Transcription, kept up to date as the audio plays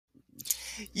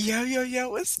Yo, yo,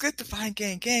 yo, it's good to find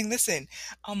gang. Gang, listen,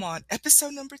 I'm on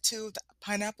episode number 2 of the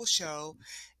Pineapple Show.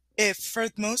 If for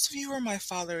most of you who are my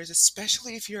followers,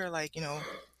 especially if you're like,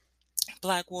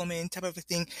 black woman type of a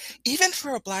thing, even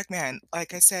for a black man,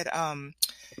 like I said,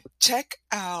 check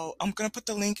out, I'm gonna put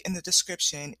the link in the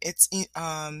description.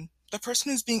 The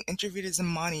person who's being interviewed is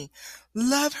Imani.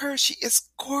 Love her. She is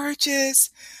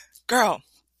gorgeous. Girl,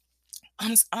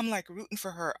 I'm like rooting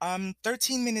for her.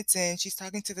 13 minutes in, she's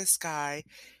talking to this guy.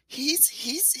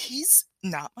 He's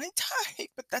not my type,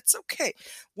 but that's okay.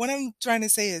 What I'm trying to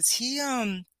say is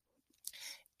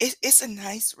it's a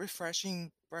nice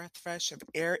refreshing breath fresh of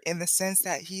air in the sense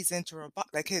that he's into robot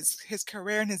like his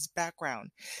career and his background.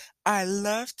 I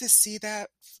love to see that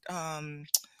um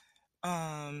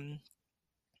um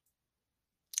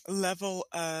level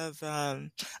of I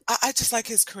just like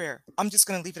his career. I'm just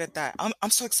gonna leave it at that.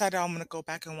 I'm so excited I'm gonna go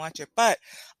back and watch it. But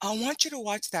I want you to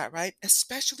watch that, right?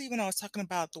 Especially when I was talking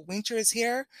about the winter is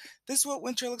here. This is what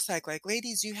winter looks like. Like,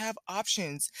 ladies, you have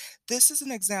options. This is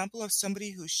an example of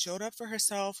somebody who showed up for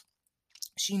herself.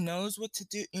 She knows what to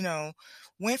do,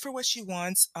 went for what she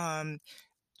wants,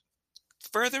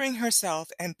 furthering herself,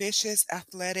 ambitious,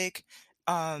 athletic,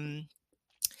 um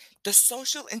the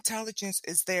social intelligence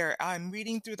is there. I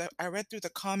read through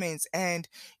the comments, and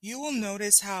you will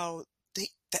notice how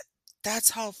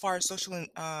that's how far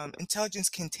intelligence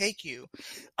can take you.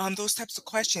 Those types of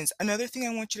questions. Another thing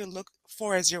I want you to look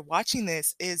for as you're watching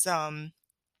this is, I'm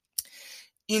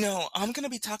going to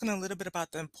be talking a little bit about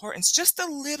the importance, just a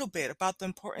little bit about the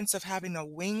importance of having a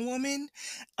wing woman.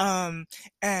 Um,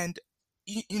 and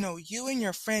you and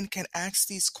your friend can ask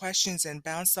these questions and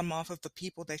bounce them off of the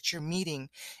people that you're meeting.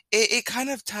 It kind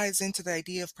of ties into the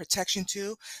idea of protection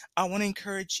too. I want to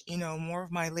encourage, more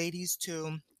of my ladies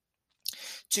to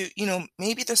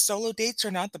maybe the solo dates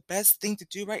are not the best thing to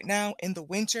do right now in the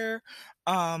winter,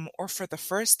 or for the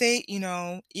first date,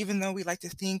 even though we like to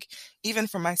think, even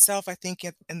for myself, I think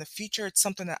in the future it's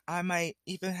something that I might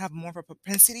even have more of a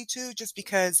propensity to, just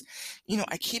because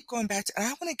I keep going back to, and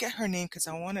I want to get her name because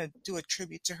I want to do a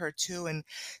tribute to her too, and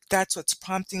that's what's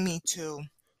prompting me to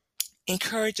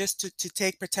encourage us to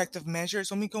take protective measures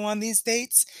when we go on these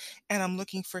dates. And I'm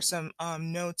looking for some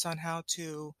notes on how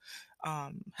to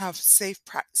have safe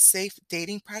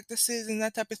dating practices and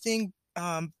that type of thing.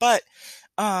 But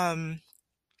um,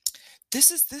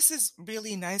 this is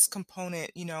really nice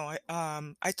component.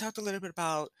 I talked a little bit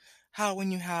about how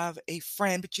when you have a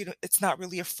friend, but it's not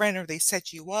really a friend, or they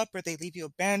set you up, or they leave you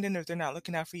abandoned, or they're not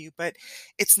looking out for you. But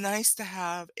it's nice to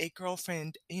have a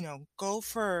girlfriend, go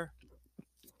for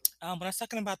when I was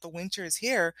talking about the winter is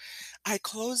here, I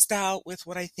closed out with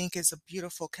what I think is a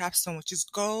beautiful capstone, which is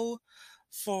go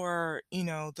for,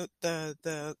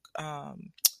 the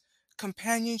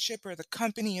companionship or the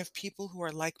company of people who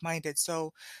are like-minded.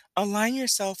 So align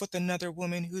yourself with another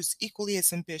woman who's equally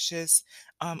as ambitious,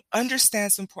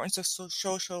 understands the importance of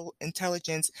social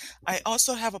intelligence. I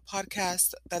also have a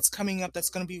podcast that's coming up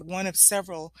that's going to be one of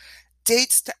several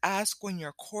dates to ask when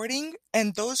you're courting,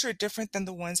 and those are different than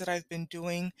the ones that I've been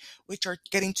doing, which are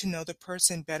getting to know the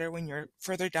person better when you're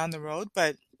further down the road.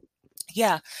 But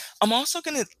yeah, I'm also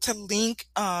going to link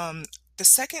the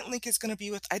second link is going to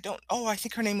be with, I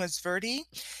think her name was Verdi.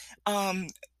 um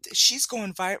she's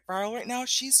going viral right now.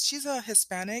 She's a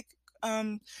Hispanic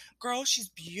um girl. She's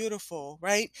beautiful,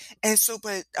 right? And so,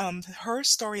 but her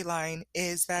storyline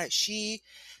is that she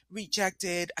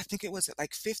rejected, I think it was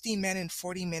like 50 men in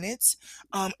 40 minutes.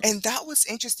 And that was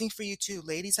interesting for you too,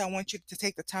 ladies. I want you to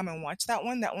take the time and watch that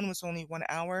one. That one was only 1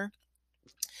 hour.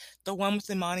 The one with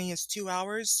Imani is 2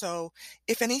 hours. So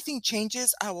if anything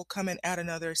changes, I will come and add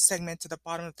another segment to the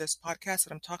bottom of this podcast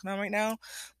that I'm talking on right now.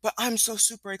 But I'm so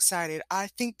super excited. I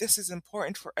think this is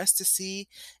important for us to see,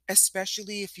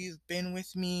 especially if you've been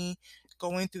with me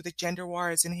going through the gender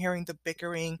wars and hearing the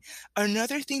bickering.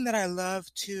 Another thing that I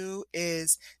love too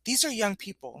is these are young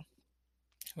people,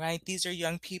 right? These are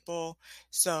young people.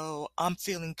 So I'm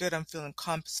feeling good. I'm feeling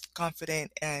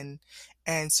confident, and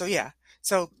so yeah.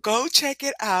 So go check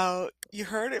it out. You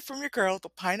heard it from your girl, The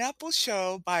Pineapple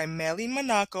Show by Melly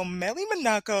Monaco. Melly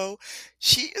Monaco,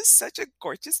 she is such a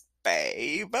gorgeous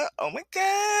babe. Oh my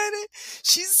God.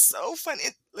 She's so fun.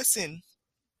 Listen,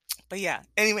 but yeah,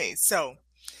 anyway, so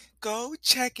go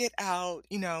check it out.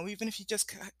 Even if you just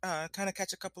kind of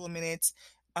catch a couple of minutes.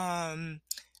 Um,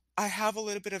 I have a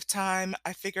little bit of time.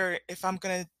 I figure if I'm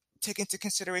gonna take into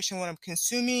consideration what I'm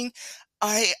consuming,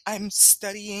 I'm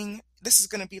studying. This is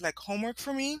gonna be like homework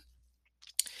for me.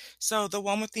 So the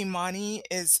one with Imani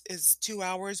is 2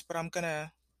 hours, but I'm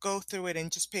gonna go through it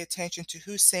and just pay attention to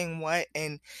who's saying what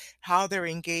and how they're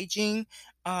engaging.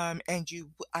 and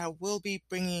I will be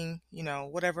bringing,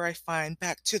 whatever I find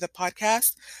back to the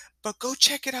podcast. But go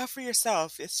check it out for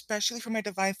yourself, especially for my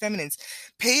divine feminines.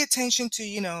 Pay attention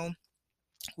to,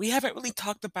 we haven't really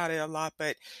talked about it a lot,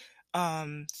 but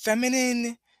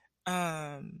feminine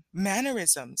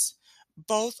mannerisms.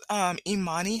 Both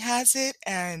Imani has it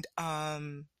and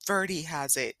Verdi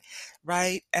has it,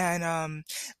 right? And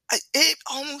it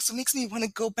almost makes me want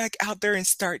to go back out there and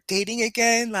start dating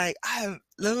again. Like I'm,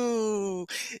 oh,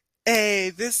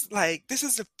 hey, this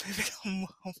is a pivotal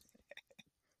moment.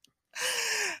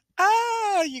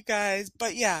 Ah, you guys.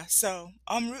 But yeah, so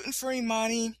I'm rooting for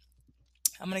Imani.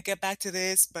 I'm gonna get back to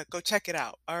this, but go check it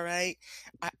out. All right.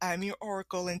 I'm your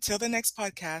Oracle. Until the next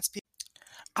podcast.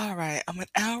 All right. I'm an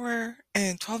hour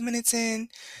and 12 minutes in.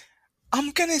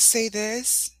 I'm gonna say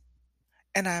this,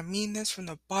 and I mean this from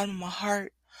the bottom of my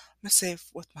heart. I'm gonna say it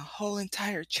with my whole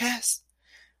entire chest.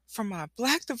 For my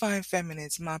Black Divine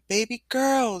Feminines, my baby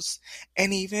girls,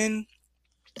 and even,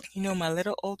 my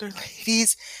little older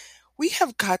ladies, we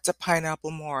have got to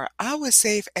pineapple more. I would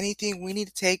say, if anything, we need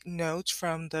to take notes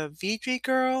from the Vidri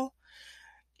girl,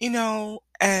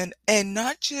 and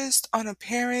not just on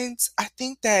appearance. I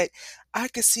think that I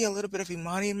could see a little bit of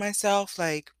Imani in myself.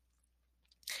 Like,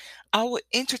 I would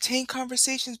entertain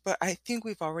conversations, but I think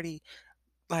we've already,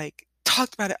 like,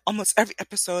 talked about it almost every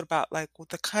episode about, like, what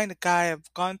the kind of guy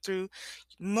I've gone through.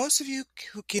 Most of you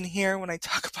who can hear when I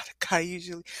talk about a guy,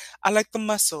 usually I like the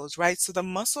muscles, right? So the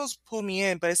muscles pull me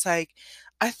in, but it's like,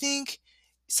 I think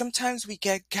sometimes we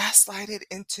get gaslighted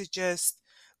into just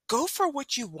go for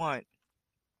what you want,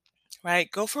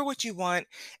 right? Go for what you want.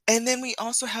 And then we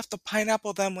also have to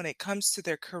pineapple them when it comes to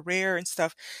their career and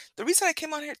stuff. The reason I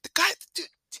came on here, the guy, dude,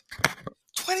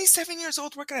 27 years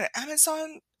old, working at an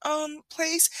Amazon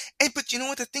place. And but you know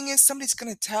what the thing is? Someone's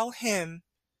gonna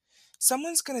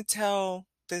tell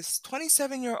this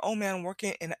 27-year-old man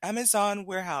working in an Amazon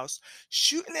warehouse,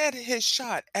 shooting at his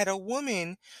shot at a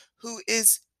woman who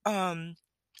is in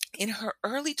her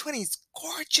early 20s,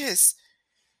 gorgeous.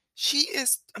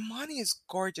 Amani is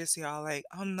gorgeous, y'all. Like,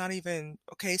 I'm not even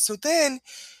okay. So then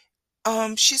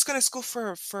she's gonna school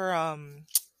for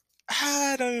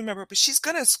I don't remember, but she's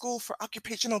gonna school for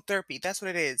occupational therapy. That's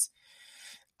what it is.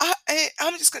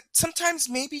 I'm just gonna sometimes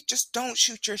maybe just don't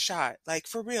shoot your shot, like,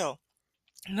 for real.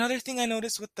 Another thing I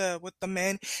noticed with the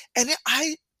men, and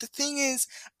the thing is,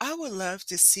 I would love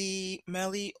to see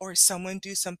Melly or someone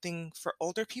do something for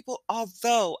older people.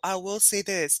 Although I will say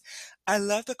this, I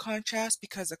love the contrast,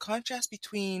 because the contrast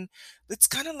between, it's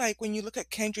kind of like when you look at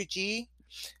Kendra G,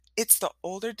 it's the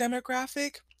older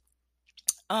demographic.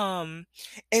 Um,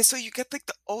 and so you get, like,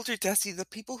 the older Desi, the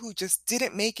people who just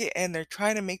didn't make it and they're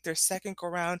trying to make their second go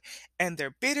round, and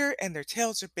they're bitter and their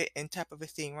tails are bitten type of a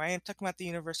thing, right? I'm talking about the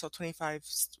Universal 25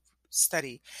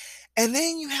 study. And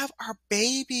then you have our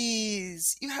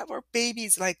babies. You have our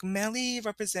babies. Like, Melly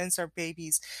represents our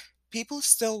babies. People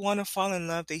still want to fall in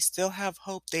love. They still have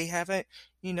hope. They haven't,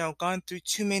 gone through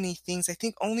too many things. I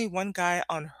think only one guy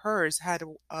on hers had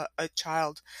a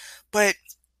child. But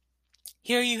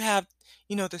here you have,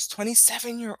 this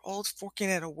 27-year-old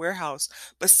working at a warehouse,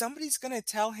 but somebody's going to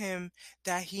tell him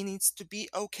that he needs to be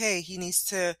okay. He needs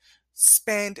to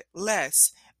spend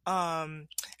less,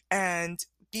 and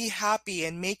be happy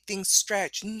and make things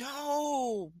stretch.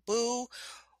 No, boo.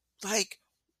 Like,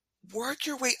 work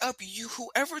your way up.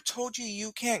 Whoever told you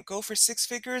you can't go for six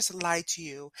figures lied to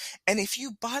you. And if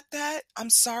you bought that, I'm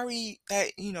sorry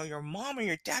that, your mom or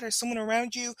your dad or someone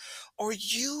around you, or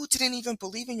you didn't even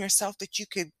believe in yourself that you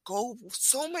could go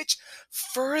so much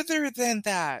further than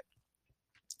that.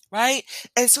 Right?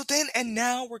 And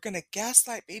now we're going to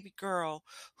gaslight baby girl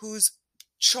who's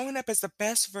showing up as the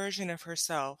best version of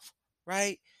herself,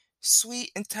 right?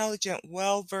 Sweet, intelligent,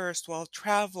 well versed, well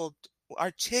traveled,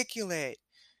 articulate,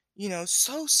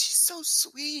 she's so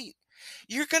sweet.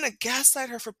 You're gonna gaslight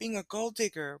her for being a gold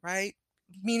digger, right?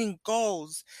 Meaning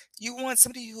goals. You want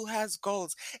somebody who has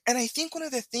goals. And I think one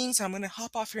of the things, I'm gonna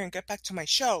hop off here and get back to my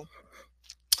show.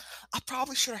 I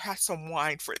probably should have had some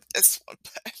wine for this one,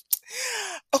 but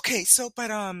okay,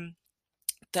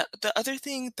 the other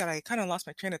thing that I kind of lost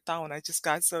my train of thought when I just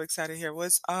got so excited here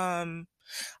was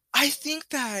I think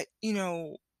that,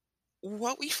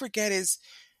 what we forget is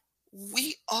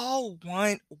we all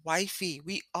want wifey.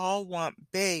 We all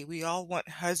want bae. We all want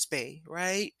husband,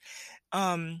 right?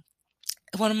 Um,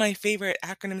 One of my favorite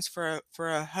acronyms for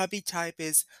a hubby type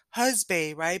is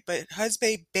husband, right? But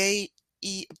husband, bae,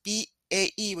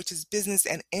 BAE, which is business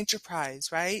and enterprise,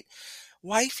 right?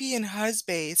 Wifey and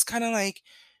husband. It's kind of like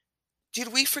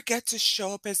Did we forget to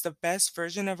show up as the best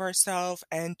version of ourselves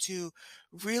and to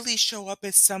really show up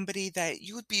as somebody that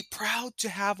you would be proud to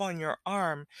have on your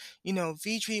arm? You know,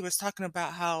 Vidri was talking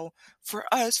about how for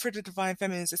us, for the Divine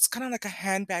Feminines, it's kind of like a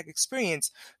handbag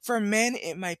experience. For men,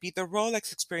 it might be the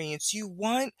Rolex experience. You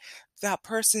want that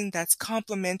person that's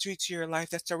complementary to your life,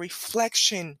 that's a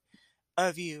reflection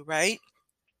of you, right?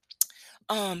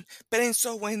 But and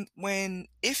so when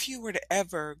if you were to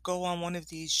ever go on one of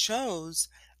these shows,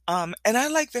 and I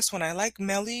like this one. I like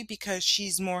Melly because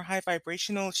she's more high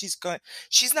vibrational. She's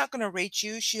not gonna rate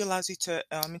you. She allows you to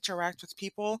interact with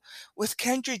people. With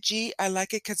Kendra G, I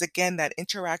like it because again, that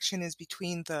interaction is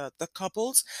between the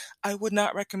couples. I would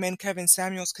not recommend Kevin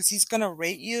Samuels because he's gonna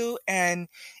rate you, and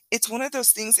it's one of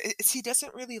those things. He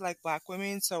doesn't really like black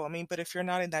women, so I mean, but if you're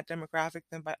not in that demographic,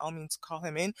 then by all means call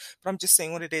him in, but I'm just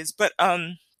saying what it is. But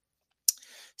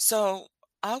so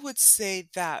I would say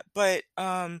that, but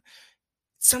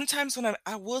sometimes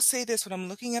I will say this when I'm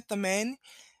looking at the men,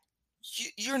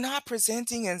 you're not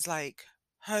presenting as like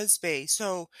husband.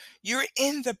 So you're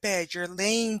in the bed, you're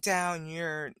laying down,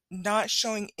 you're not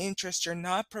showing interest, you're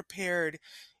not prepared,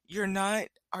 you're not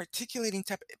articulating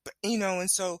type, and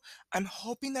so I'm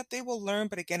hoping that they will learn.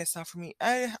 But again, it's not for me.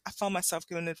 I found myself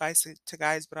giving advice to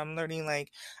guys, but I'm learning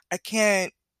like I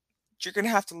can't you're gonna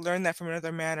have to learn that from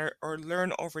another man or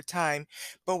learn over time.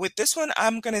 But with this one,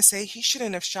 I'm gonna say he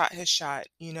shouldn't have shot his shot.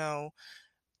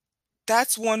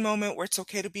 That's one moment where it's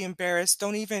okay to be embarrassed.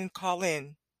 Don't even call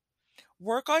in.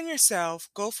 Work on yourself.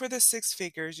 Go for the six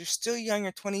figures. You're still young.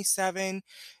 You're 27.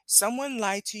 Someone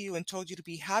lied to you and told you to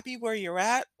be happy where you're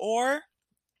at, or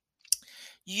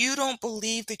you don't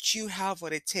believe that you have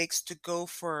what it takes to go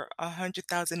for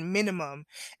 100,000 minimum.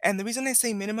 And the reason I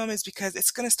say minimum is because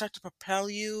it's going to start to propel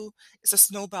you. It's a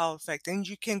snowball effect, and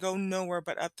you can go nowhere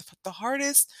but up. The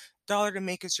hardest dollar to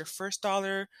make is your first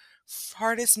dollar.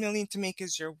 Hardest million to make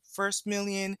is your first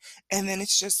million, and then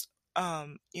it's just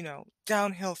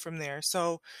downhill from there.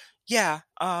 So yeah,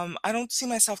 I don't see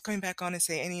myself coming back on and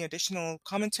say any additional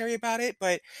commentary about it,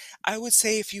 but I would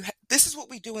say if this is what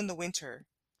we do in the winter,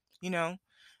 you know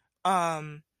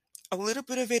um, a little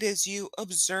bit of it is you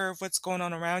observe what's going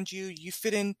on around you. You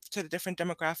fit into the different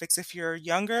demographics. If you're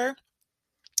younger,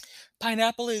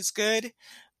 pineapple is good.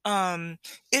 Um,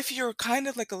 if you're kind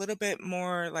of like a little bit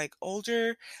more like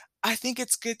older, I think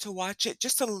it's good to watch it,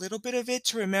 just a little bit of it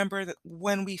to remember that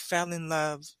when we fell in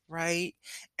love, right?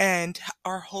 And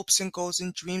our hopes and goals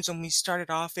and dreams when we started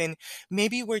off, and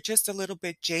maybe we're just a little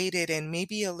bit jaded and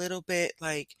maybe a little bit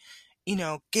like,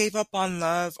 gave up on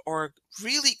love or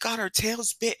really got our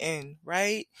tails bitten,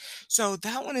 right? So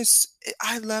that one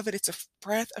I love it. It's a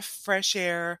breath of fresh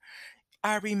air.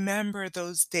 I remember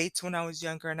those dates when I was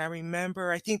younger, and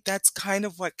I think that's kind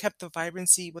of what kept the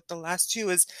vibrancy with the last two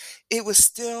is it was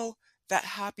still that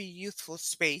happy youthful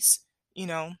space, you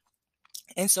know?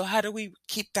 And so how do we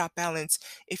keep that balance?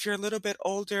 If you're a little bit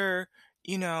older,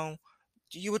 you know,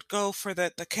 you would go for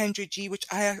the Kendra G, which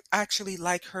I actually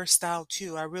like her style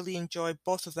too. I really enjoy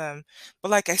both of them.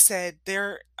 But like I said,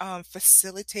 they're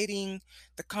facilitating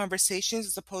the conversations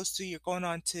as opposed to you're going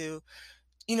on to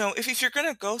if you're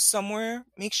going to go somewhere,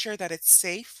 make sure that it's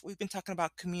safe. We've been talking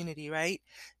about community, right?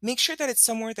 Make sure that it's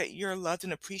somewhere that you're loved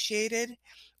and appreciated,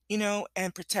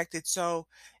 and protected. So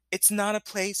it's not a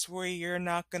place where you're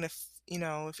not going to,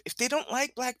 if they don't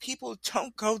like black people,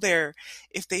 don't go there.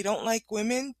 If they don't like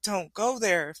women, don't go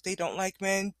there. If they don't like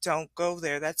men, don't go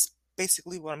there. That's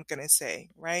basically what I'm going to say,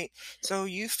 right? So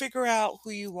you figure out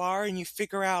who you are and you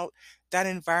figure out that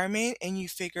environment and you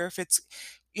figure if it's,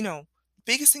 you know,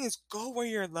 biggest thing is go where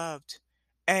you're loved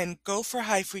and go for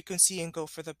high frequency and go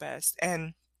for the best.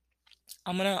 And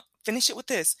I'm gonna finish it with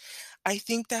this. I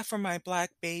think that for my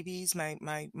black babies, my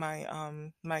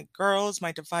girls,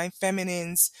 my divine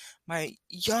feminines, my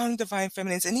young divine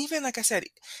feminines, and even like I said,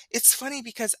 it's funny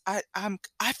because I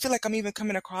feel like I'm even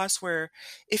coming across where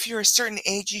if you're a certain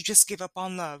age, you just give up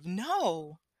on love.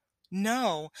 No.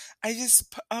 No, I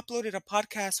just uploaded a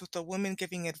podcast with a woman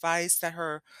giving advice that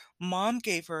her mom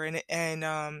gave her, and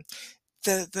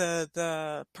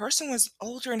the person was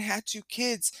older and had two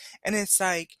kids, and it's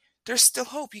like there's still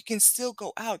hope. You can still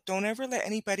go out. Don't ever let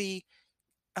anybody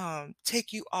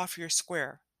take you off your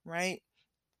square, right?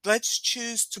 Let's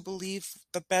choose to believe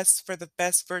the best for the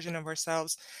best version of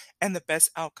ourselves and the best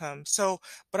outcome. So,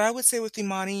 but I would say with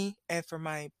Imani and for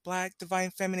my black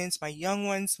divine feminines, my young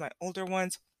ones, my older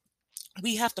ones,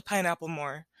 we have to pineapple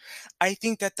more. I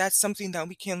think that that's something that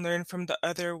we can learn from the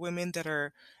other women that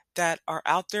are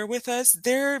out there with us.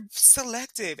 They're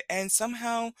selective, and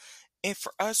somehow, and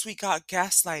for us, we got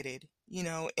gaslighted.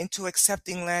 into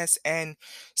accepting less. And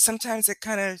sometimes it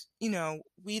kind of,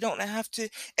 we don't have to.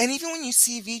 And even when you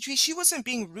see Vidri, she wasn't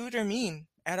being rude or mean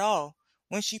at all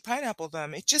when she pineappled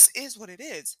them. It just is what it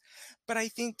is. But I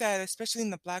think that especially in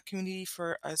the Black community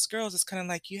for us girls, it's kind of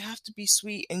like you have to be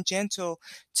sweet and gentle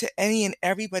to any and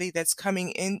everybody that's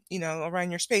coming in,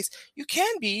 around your space. You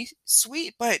can be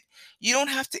sweet, but you don't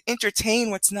have to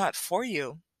entertain what's not for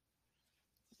you,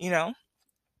 you know?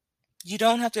 You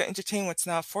don't have to entertain what's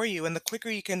not for you, and the quicker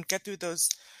you can get through those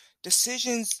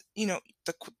decisions,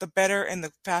 the better and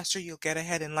the faster you'll get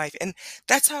ahead in life. And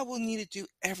that's how we'll need to do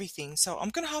everything. So I'm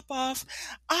gonna hop off.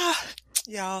 Ah,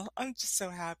 y'all, I'm just so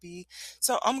happy.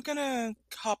 So I'm gonna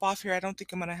hop off here. I don't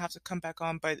think I'm gonna have to come back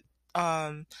on, but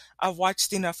I've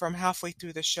watched enough from halfway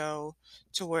through the show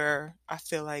to where I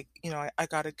feel like, I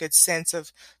got a good sense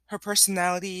of her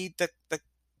personality, the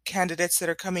candidates that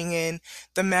are coming in,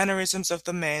 the mannerisms of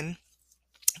the men.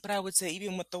 But I would say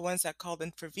even with the ones that called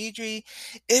in for Vidri,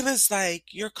 it was like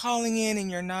you're calling in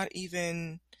and you're not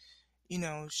even,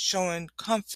 showing confidence